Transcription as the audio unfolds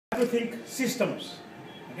to think systems.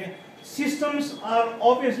 Okay? Systems are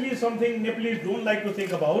obviously something Nepalese don't like to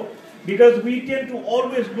think about because we tend to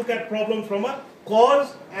always look at problems from a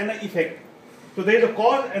cause and an effect. So there is a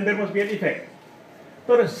cause and there must be an effect.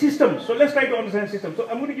 So the systems, so let's try to understand systems. So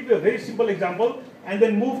I'm going to give you a very simple example and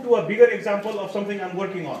then move to a bigger example of something I'm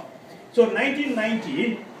working on. So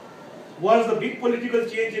 1990 was the big political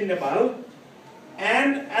change in Nepal,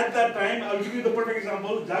 and at that time, I'll give you the perfect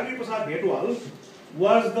example. Jagir Prasad Ujwal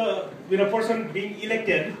was the person being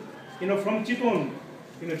elected from Chiton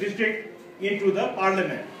district into the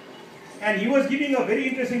parliament. And he was giving a very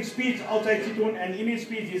interesting speech outside Chiton, and in his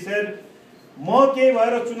speech he said, "Ma ke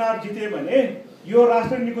bhayera chunav jite bhane yo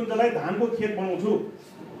rashtra nikunjalai dhanko khet banaउँछु."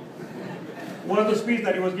 Was the speech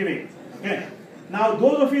that he was giving. Okay. Now,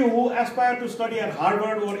 those of you who aspire to study at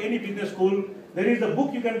Harvard or any business school, there is a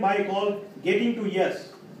book you can buy called Getting to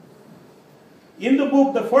Yes. In the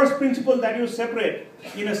book, the first principle that you separate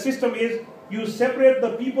in a system is you separate the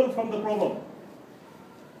people from the problem.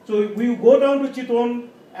 So we go down to Chiton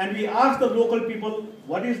and we ask the local people,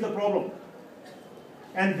 what is the problem?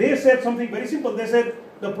 And they said something very simple. They said,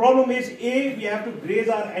 the problem is A, we have to graze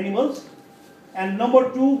our animals, and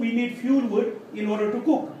number two, we need fuel wood in order to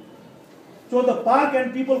cook. So the park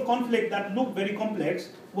and people conflict that looked very complex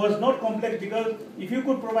was not complex because if you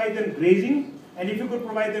could provide them grazing and if you could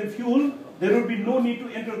provide them fuel, there would be no need to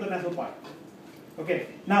enter the national park. Okay,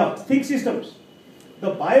 now think systems.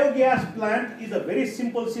 The biogas plant is a very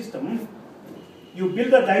simple system. You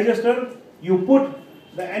build a digester, you put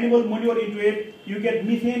the animal manure into it, you get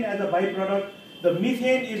methane as a byproduct. The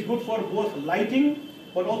methane is good for both lighting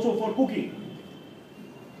but also for cooking.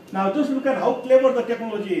 Now just look at how clever the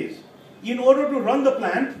technology is. In order to run the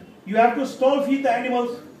plant, you have to stall feed the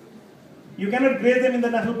animals. You cannot graze them in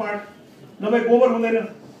the national park.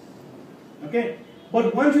 Okay?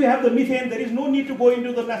 But once you have the methane, there is no need to go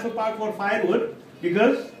into the national park for firewood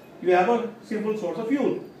because you have a simple source of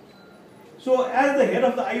fuel. So as the head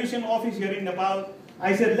of the IUCN office here in Nepal,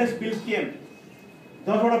 I said, let's build 10.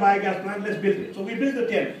 That's what a biogas plant, let's build it. So we built the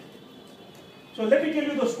 10. So let me tell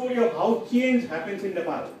you the story of how change happens in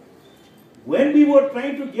Nepal. When we were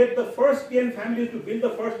trying to get the first 10 families to build the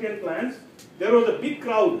first 10 plants, there was a big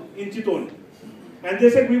crowd in Chiton. And they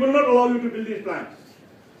said, we will not allow you to build these plants.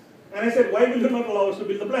 And I said, why will you not allow us to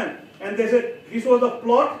build the plant? And they said, this was a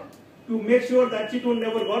plot to make sure that Chiton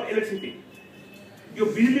never got electricity. So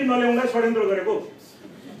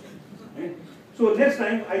next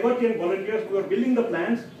time, I got 10 volunteers who were building the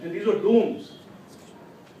plants, and these were domes.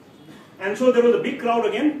 And so there was a big crowd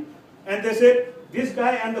again, and they said, this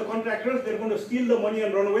guy and the contractors, they're going to steal the money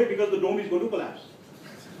and run away because the dome is going to collapse.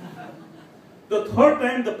 The third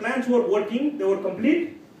time, the plants were working, they were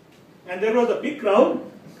complete, and there was a big crowd,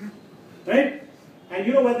 right? And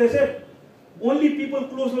you know what they said? Only people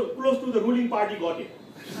close to the ruling party got it.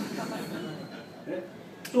 Okay?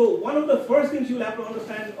 So one of the first things you'll have to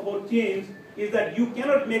understand about change is that you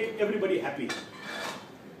cannot make everybody happy.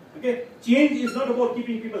 Okay? Change is not about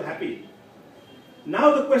keeping people happy.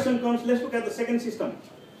 Now the question comes, let's look at the second system.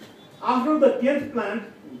 After the 10th plant,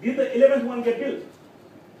 did the 11th one get built?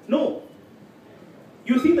 No.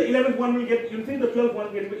 You think the 11th one will get, you think the 12th one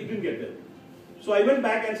will get built, it didn't get built. So I went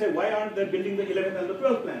back and said, why aren't they building the 11th and the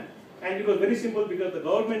 12th plant? And it was very simple because the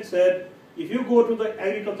government said, if you go to the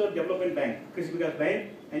Agriculture Development Bank, Krishi Vikas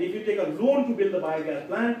Bank, and if you take a loan to build the biogas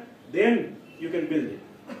plant, then you can build it.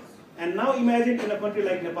 And now imagine in a country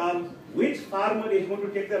like Nepal, which farmer is going to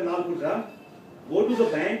take their Lal Purja, go to the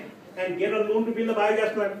bank and get a loan to build a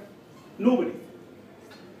biogas plant? Nobody.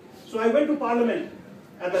 So I went to Parliament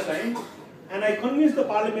at the time and I convinced the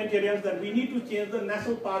parliamentarians that we need to change the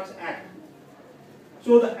National Parks Act.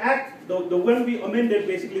 So the act, the one we amended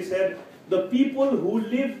basically said the people who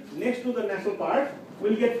live next to the national park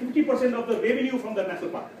will get 50% of the revenue from the national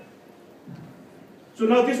park. So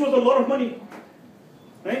now this was a lot of money,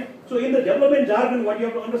 right? So in the development jargon, what you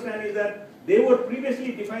have to understand is that they were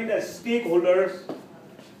previously defined as stakeholders.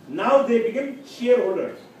 Now they became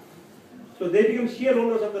shareholders. So they become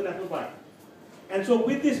shareholders of the national park. And so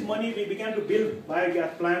with this money, we began to build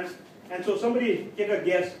biogas plants. And so somebody take a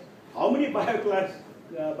guess, how many biogas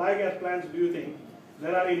plants do you think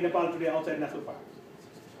there are in Nepal today outside national park?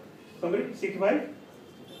 Somebody, 65?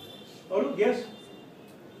 Or guess?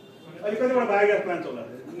 Biogas plants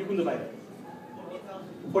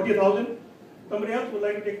 40,000? Somebody else would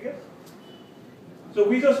like to take a guess? So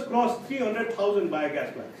we just crossed 300,000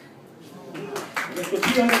 biogas plants. Okay, so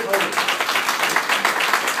 300,000.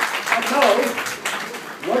 And now,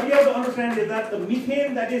 what you have to understand is that the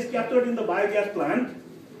methane that is captured in the biogas plant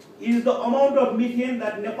is the amount of methane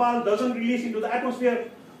that Nepal doesn't release into the atmosphere.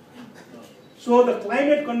 So the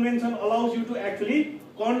climate convention allows you to actually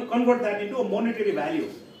convert that into a monetary value.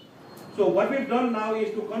 So what we've done now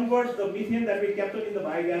is to convert the methane that we capture in the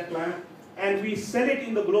biogas plant, and we sell it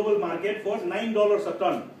in the global market for $9 a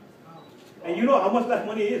ton. And you know how much that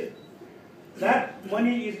money is? That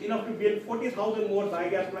money is enough to build 40,000 more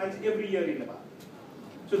biogas plants every year in Nepal.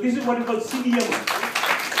 So this is what we call CDM.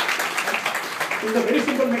 It's a very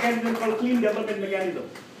simple mechanism called Clean Development Mechanism.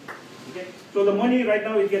 Okay? So the money right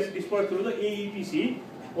now, it gets dispersed through the AEPC,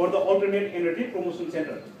 or the Alternate Energy Promotion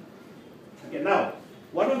Center. Okay, now,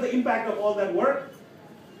 what was the impact of all that work?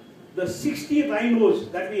 The 60 rhinos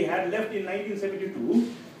that we had left in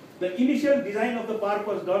 1972, the initial design of the park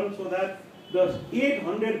was done so that the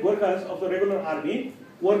 800 Gurkhas of the regular army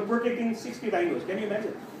were protecting 60 rhinos. Can you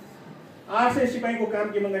imagine? 800 सिपाहीको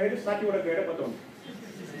काम के भन्दाखेरि 60 वटा गएर बचाउनु.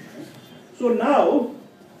 So now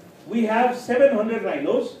we have 700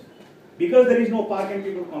 rhinos because there is no park and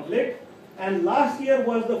people conflict. And last year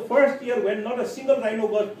was the first year when not a single rhino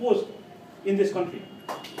was poached in this country.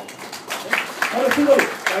 Not a single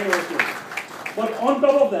rhino was poached. But on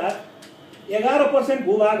top of that, 11%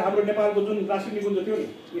 भूभाग हाम्रो नेपालको जुन राष्ट्रिय निकुञ्ज थियो नि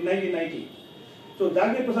in 1990. So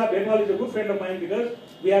Dagni Prasad Bhetwal is a good friend of mine because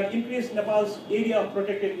we have increased Nepal's area of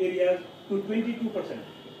protected areas to 22%.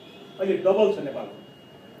 Only doubles in Nepal.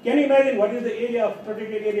 Can you imagine what is the area of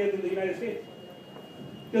protected areas in the United States?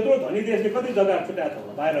 त्यत्रो धनी देशले कति जग्गा छुट्याएको छ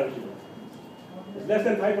होला बाहिर? It's less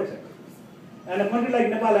than 5%. And a country like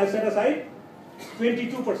Nepal has set aside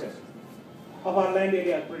 22% of our land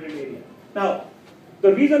area as protected area. Now,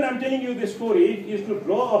 the reason I'm telling you this story is to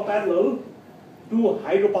draw a parallel to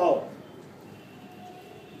hydropower.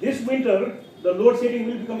 This winter, the load shedding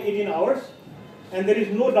will become 18 hours, and there is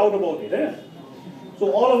no doubt about it. Eh?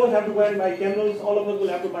 So all of us have to go and buy candles, all of us will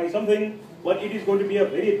have to buy something, but it is going to be a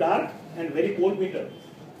very dark and very cold winter.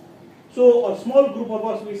 So a small group of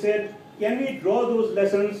us, we said, can we draw those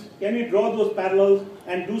lessons, can we draw those parallels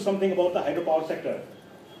and do something about the hydropower sector?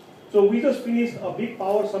 So we just finished a big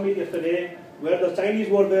power summit yesterday where the Chinese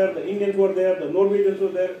were there, the Indians were there, the Norwegians were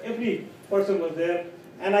there, every person was there.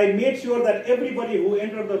 And I made sure that everybody who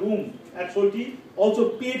entered the room at Solti also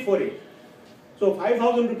paid for it. So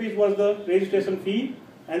 5,000 rupees was the registration fee.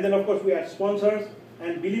 And then of course we had sponsors.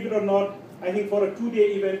 And believe it or not, I think for a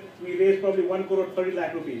 2-day event, we raised probably 1 crore 30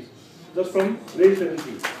 lakh rupees just from registration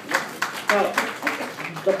fee. Now,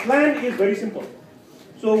 the plan is very simple.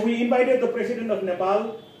 So we invited the president of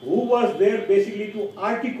Nepal, who was there basically to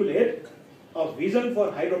articulate a vision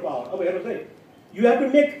for hydropower. You have to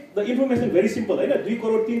make the information very simple. 2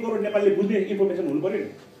 crore, 3 crore Nepali बुझ्ने information हुनु पर्यो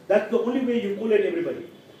नि. That's the only way you collate everybody.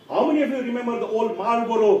 How many of you remember the old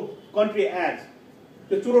Marlboro country ads?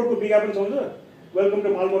 The चुरोटको विज्ञापन सम्झन्छ? Welcome to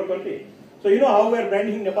Marlboro country. So you know how we are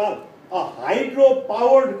branding Nepal? A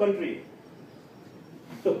hydro-powered country.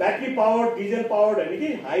 So battery-powered, diesel-powered,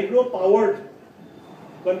 and hydro-powered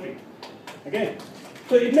country. Okay?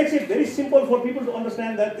 So it makes it very simple for people to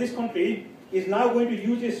understand that this country is now going to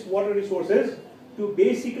use its water resources to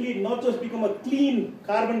basically not just become a clean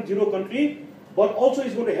carbon zero country, but also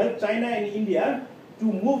is going to help China and India to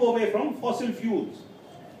move away from fossil fuels,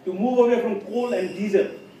 to move away from coal and diesel.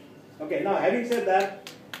 Okay, now having said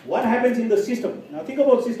that, what happens in the system? Now think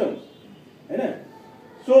about systems.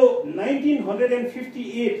 So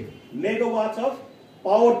 1958 megawatts of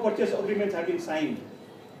power purchase agreements have been signed,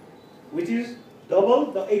 which is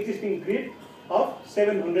double the existing grid of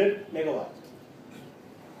 700 megawatts.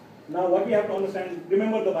 Now what we have to understand,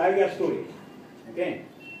 remember the biogas story. Okay.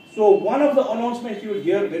 So one of the announcements you will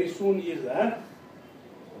hear very soon is that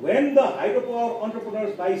when the hydropower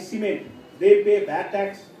entrepreneurs buy cement, they pay VAT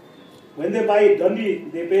tax. When they buy Dundee,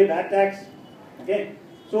 they pay VAT tax. Okay.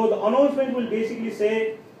 So the announcement will basically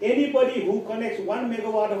say anybody who connects 1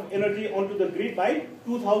 megawatt of energy onto the grid by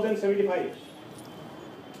 2075,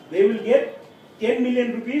 they will get 10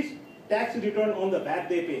 million rupees tax return on the VAT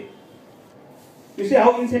they pay. You see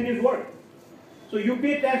how incentives work. So you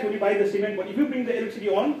pay tax when you buy the cement, but if you bring the electricity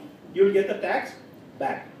on, you will get the tax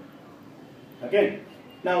back. Okay.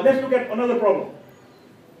 Now let's look at another problem.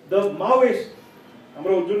 The Maoists,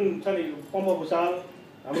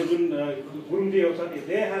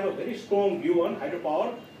 they have a very strong view on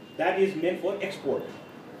hydropower that is meant for export.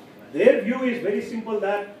 Their view is very simple,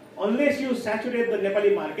 that unless you saturate the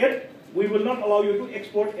Nepali market, we will not allow you to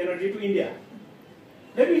export energy to India.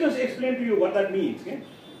 Let me just explain to you what that means. Okay?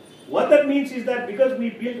 What that means is that because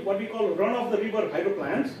we built what we call run-of-the-river hydro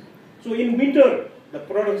plants, so in winter the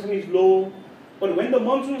production is low, but when the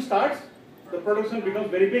monsoon starts, the production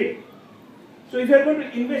becomes very big. So if you are going to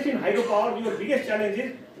invest in hydropower, your biggest challenge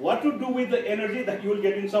is what to do with the energy that you will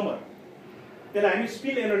get in summer. Then I mean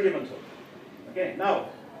spill energy also. Okay. Now,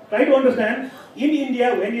 Try to understand, in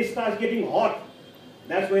India, when it starts getting hot,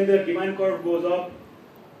 that's when the demand curve goes up.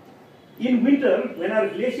 In winter, when our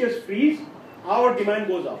glaciers freeze, our demand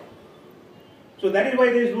goes up. So that is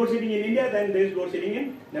why there is load shedding in India, then there is load shedding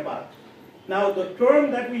in Nepal. Now, the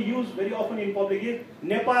term that we use very often in public is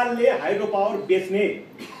Nepal le hydropower besne.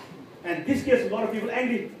 And this gets a lot of people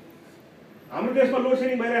angry. हाम्रो देशमा load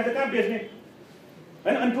shedding भइरहेको छ, कहाँ बेच्ने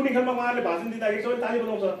हैन? अनि टुनी खेलमा उहाँहरूले भाषण दिँदाखेरि सबै ताली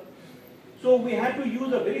बजाउँछ. So we have to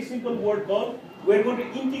use a very simple word called, we are going to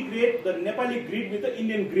integrate the Nepali grid with the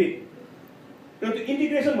Indian grid. र त्यो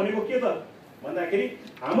इन्टिग्रेसन भनेको के त भन्दाखेरि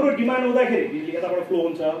हाम्रो डिमान्ड हुँदाखेरि बिजुली यताबाट फ्लो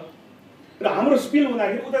हुन्छ र हाम्रो स्पिल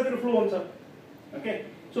हुँदाखेरि उतातिर फ्लो हुन्छ. Okay,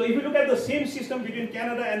 so if you look at the same system between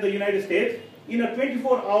Canada and the United States, in a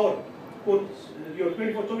 24-hour को यो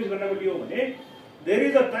 24 घण्टाको लियो भने there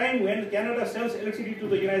is a time when Canada sells electricity to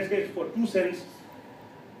the United States for 2 cents.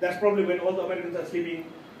 That's probably when all the Americans are sleeping.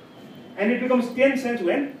 And it becomes 10 cents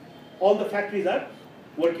when all the factories are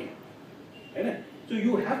working. So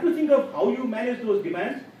you have to think of how you manage those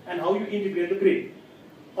demands and how you integrate the grid.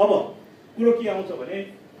 How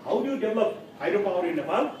do you develop hydropower in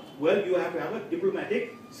Nepal? Well, you have to have a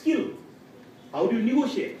diplomatic skill. How do you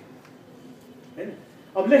negotiate?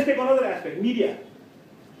 Let's take another aspect, media.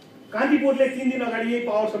 कान्तिपुरले 3 दिन अगाडि यही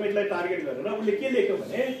power समिटलाई target गरेर उले के लेख्यो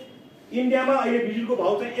भने इन्डियामा अहिले बिजुलीको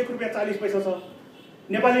भाउ चाहिँ ₹1.40 छ.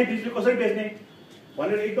 नेपालले बिजुली कसरी बेच्ने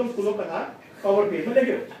भनेर एकदम ठुलो कथा कभर पेजमा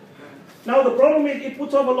लेख्यो. Now the problem is it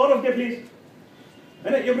puts up a lot of deadlines.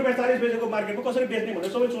 हैन, ₹1.40 को मार्केटमा कसरी बेच्ने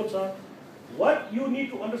भनेर सबै सोच्छ. What you need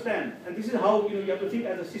to understand, and this is how you have to think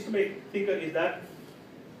as a systemic thinker, is that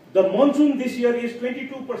the monsoon this year is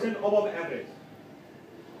 22% above average.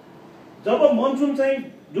 जब monsoon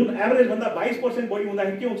चाहिँ जुन average भन्दा 22% बढी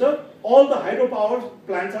हुँदाखेरि के हुन्छ, all the hydropower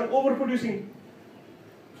plants are overproducing.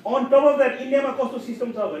 On top of that, इन्डियामा कस्तो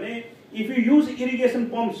system छ भने if you use irrigation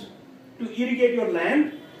pumps to irrigate your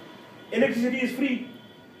land, electricity is free.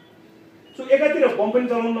 So एकातिर पम्प पनि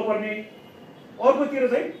चलाउनु नपर्ने, अर्कोतिर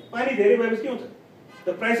चाहिँ पानी धेरै भएपछि के हुन्छ,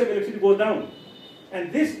 the price of electricity goes down.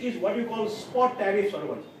 And this is what you call spot tariffs or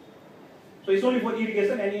what. So it's only for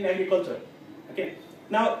irrigation and in agriculture. Okay.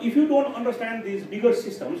 Now, if you don't understand these bigger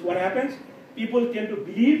systems, what happens? People tend to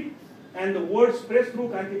believe, and the word spreads through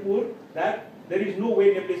Kantipur that there is no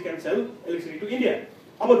way Nepalese can sell electricity to India.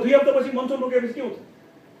 About 3 हप्तापछि monsoon रोकेपछि के हुन्छ?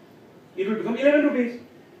 It will become 11 rupees.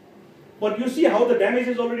 But you see how the damage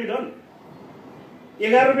is already done.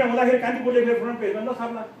 11 रुपैयाँ हुँदाखेरि कान्तिपुरले फेरि front पेजमा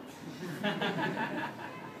नछाप्ला.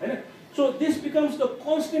 हैन? So this becomes the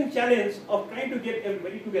constant challenge of trying to get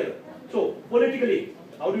everybody together. So politically,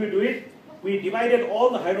 how do we do it? We divided all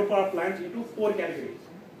the hydropower plants into 4 categories.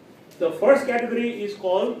 The first category is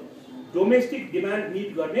called domestic demand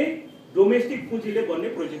meet गर्ने domestic पुँजीले बन्ने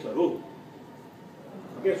प्रोजेक्टहरु.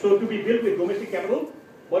 Okay, so to be built with domestic capital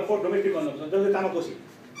but for domestic consumption. जस्तै तामा कोशी,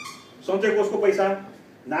 सञ्चय कोषको पैसा,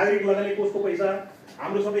 नागरिक लगानी कोषको पैसा,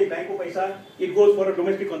 हाम्रो सबै बैंकको पैसा, it goes for a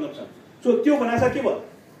domestic consumption. So त्यो बनासा के भयो?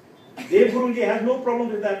 Dev Gurunji has no problem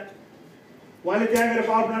with that. उहाँले त्यहाँ गएर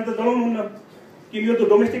पावर प्लान्ट त जलाउनु हुन्न किन यो त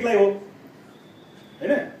डोमेस्टिक लाई हो.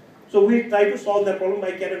 So we try to solve that problem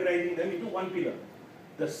by categorizing them into one pillar.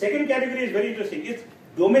 The second category is very interesting. It's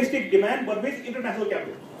domestic demand but with international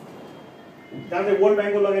capital. That's the World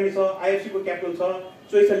Bank लगानी छ, IFC को capital छ.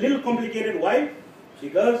 So it's a little complicated. Why?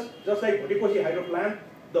 Because just like Bhatikoshi hydro plant,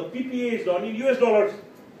 the PPA is done in US dollars.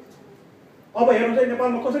 अब हेर्नुस् है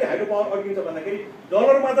नेपालमा कसरी hydro power अर्किन्छ भन्दाखेरि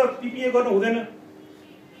डलरमा त PPA गर्न हुँदैन.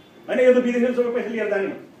 हैन, यो त विदेशले सबै पैसा लिएर जाने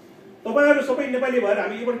हो. तपाईहरु सबै नेपाली भएर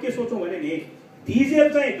हामी एबाट के सोचौं भने नि डिजेल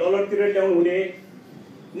चाहिँ डलर तिर ल्याउनु हुने,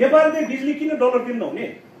 नेपालले बिजुली किन डलर तिर्न हुने?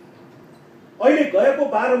 अहिले गएको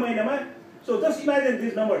 12 महिनामा, so just imagine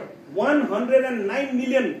this number, 109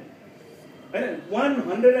 million, Hahn,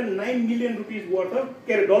 109 million rupees worth of,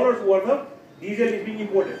 dollars worth of diesel is being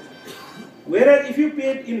imported. Whereas if you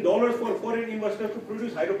paid in dollars for foreign investors to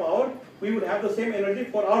produce hydropower, we would have the same energy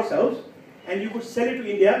for ourselves and you could sell it to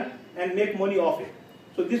India and make money off it.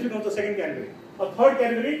 So this becomes the second category. A third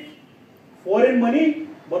category, foreign money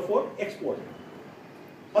but for export.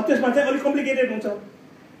 त्यसमा चाहिँ अलि complicated हुन्छ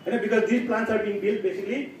हैन, because these plants are being built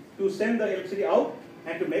basically to send the electricity out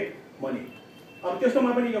and to make money. अब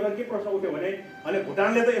त्यसमा पनि एउटा के प्रश्न उठ्यो भने अनि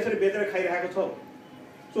भुटानले त यसरी बेचेर खाइरहेको छ.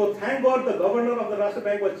 So thank God the governor of the Rashtra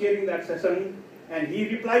Bank was chairing that session and he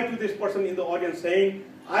replied to this person in the audience saying,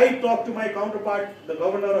 I talked to my counterpart, the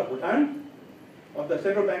governor of Bhutan, of the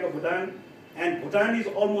Central Bank of Bhutan, and Bhutan is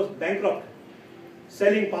almost bankrupt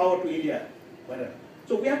selling power to India.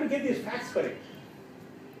 So we have to get these facts correct.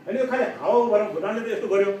 And you खाली हावा भएर भुटानले त यस्तो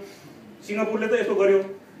गर्यो, सिंगापुरले त यस्तो गर्यो.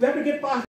 We have to get past